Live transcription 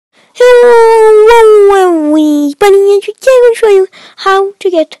today I'm going to show you how to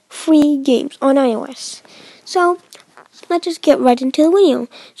get free games on iOS. So let's just get right into the video.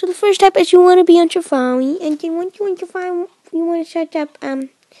 So the first step is you want to be on Safari, and then once you're on Safari, you want to search up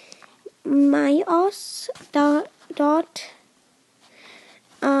myos dot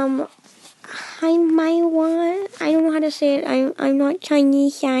I don't know how to say it. I'm not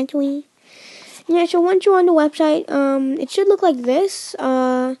Chinese, sadly. Yeah, so once you're on the website, it should look like this.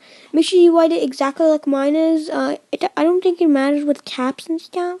 Make sure you write it exactly like mine is. I don't think it matters with caps and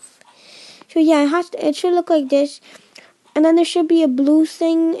stuff. So yeah, it should look like this. And then there should be a blue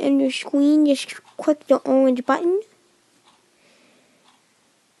thing in your screen. Just click the orange button.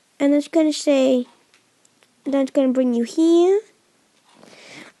 And it's going to say, then it's going to bring you here.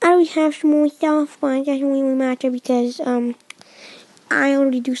 I already have some more stuff, but it doesn't really matter because, I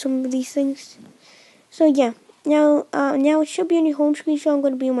already do some of these things. So yeah, now it should be on your home screen. So I'm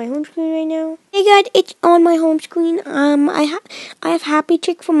going to be on my home screen right now. Hey guys, it's on my home screen. I have Happy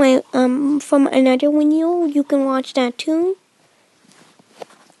Chick from my from another video. You can watch that too.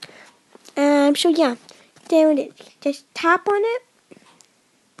 So yeah, there it is. Just tap on it.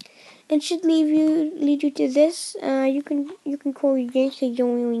 It should lead you to this. You can call your game, so you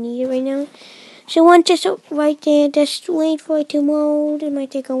don't really need it right now. So once it's right there, just wait for it to load. It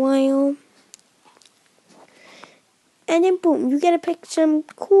might take a while. And then boom, you gotta pick some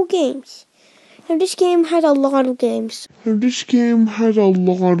cool games. Now this game has a lot of games. So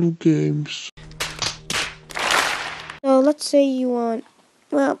let's say you want,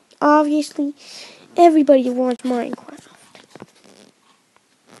 well, obviously, everybody wants Minecraft.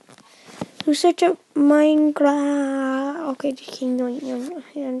 So search up Minecraft. Okay, just kidding. No,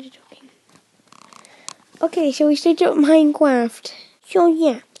 I'm just joking. Okay, so we search up Minecraft. So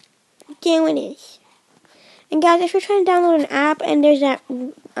yeah, there it is. And guys, if you're trying to download an app and there's that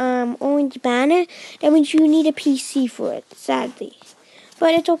orange banner, that means you need a PC for it, sadly.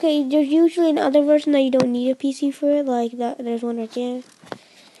 But it's okay. There's usually another version that you don't need a PC for it, like that. There's one right there.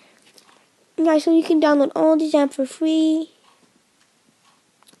 And guys, so you can download all these apps for free.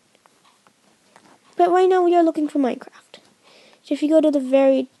 But right now we are looking for Minecraft. So if you go to the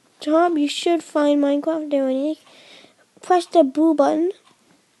very top, you should find Minecraft. There it is. Press the blue button.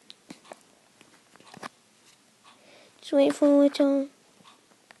 Just wait for it to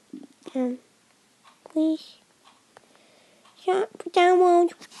please. Yeah,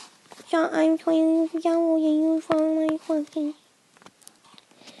 download. So I'm trying to download you from Minecraft.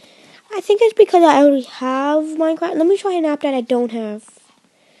 I think it's because I already have Minecraft. Let me try an app that I don't have.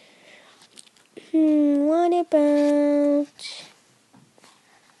 What about...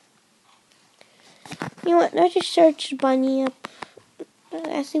 You know what, let's just search Bunny up.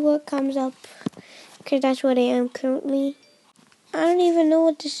 Let's see what comes up. Because that's what I am currently. I don't even know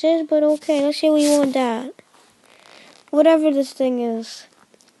what this is, but okay, let's say we want that. Whatever this thing is.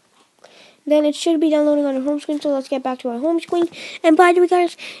 Then it should be downloading on our home screen, so let's get back to our home screen. And by the way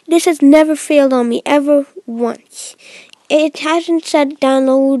guys, this has never failed on me, ever once. It hasn't said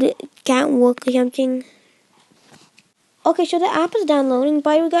download, can't work or something. Okay, so the app is downloading.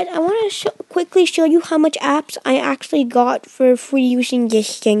 By the way guys, I want to quickly show you how much apps I actually got for free using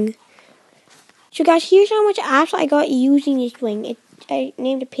this thing. So guys, here's how much apps I got using this thing. I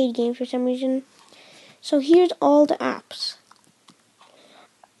named it paid games for some reason. So here's all the apps.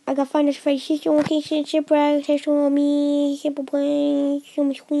 I got Find Us Friends, System Location, Shipwreck, System on Me, Simple Play, So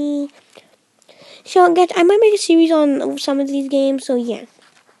Much Free. So guys, I might make a series on some of these games, so yeah.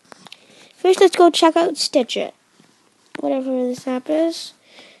 First, let's go check out Stitch It. Whatever this app is.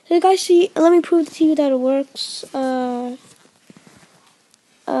 So you guys see, let me prove to you that it works.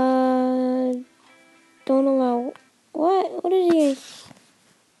 Don't allow. What is this?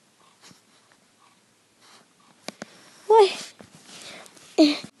 What?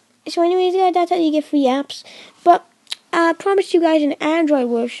 So anyways guys, that's how you get free apps. But I promised you guys an Android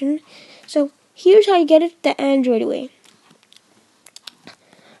version. So here's how you get it the Android way.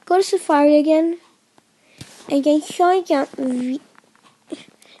 Go to Safari again. And then search up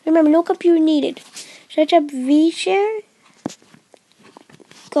remember, no computer needed. Search up VShare.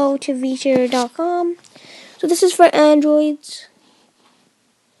 Go to vshare.com. So this is for Androids.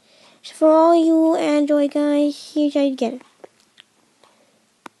 So for all you Android guys, here's how you get it.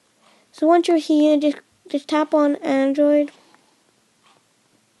 So once you're here, just tap on Android.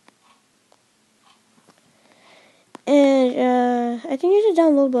 And I think there's a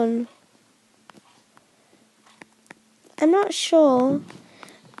download button. I'm not sure.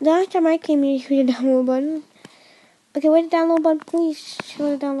 The last time I came here, you the download button. Okay, where's the download button? Please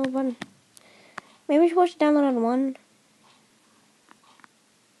show the download button. Maybe you're supposed to download on one.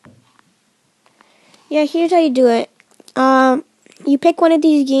 Yeah, here's how you do it. You pick one of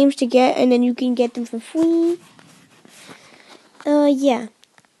these games to get, and then you can get them for free. Yeah.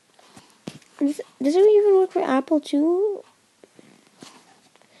 Does it even work for Apple too?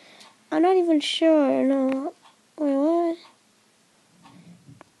 I'm not even sure. No. Wait, what?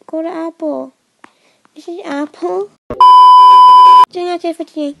 Go to Apple. This is Apple. That's it for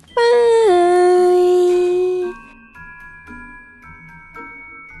today. Bye.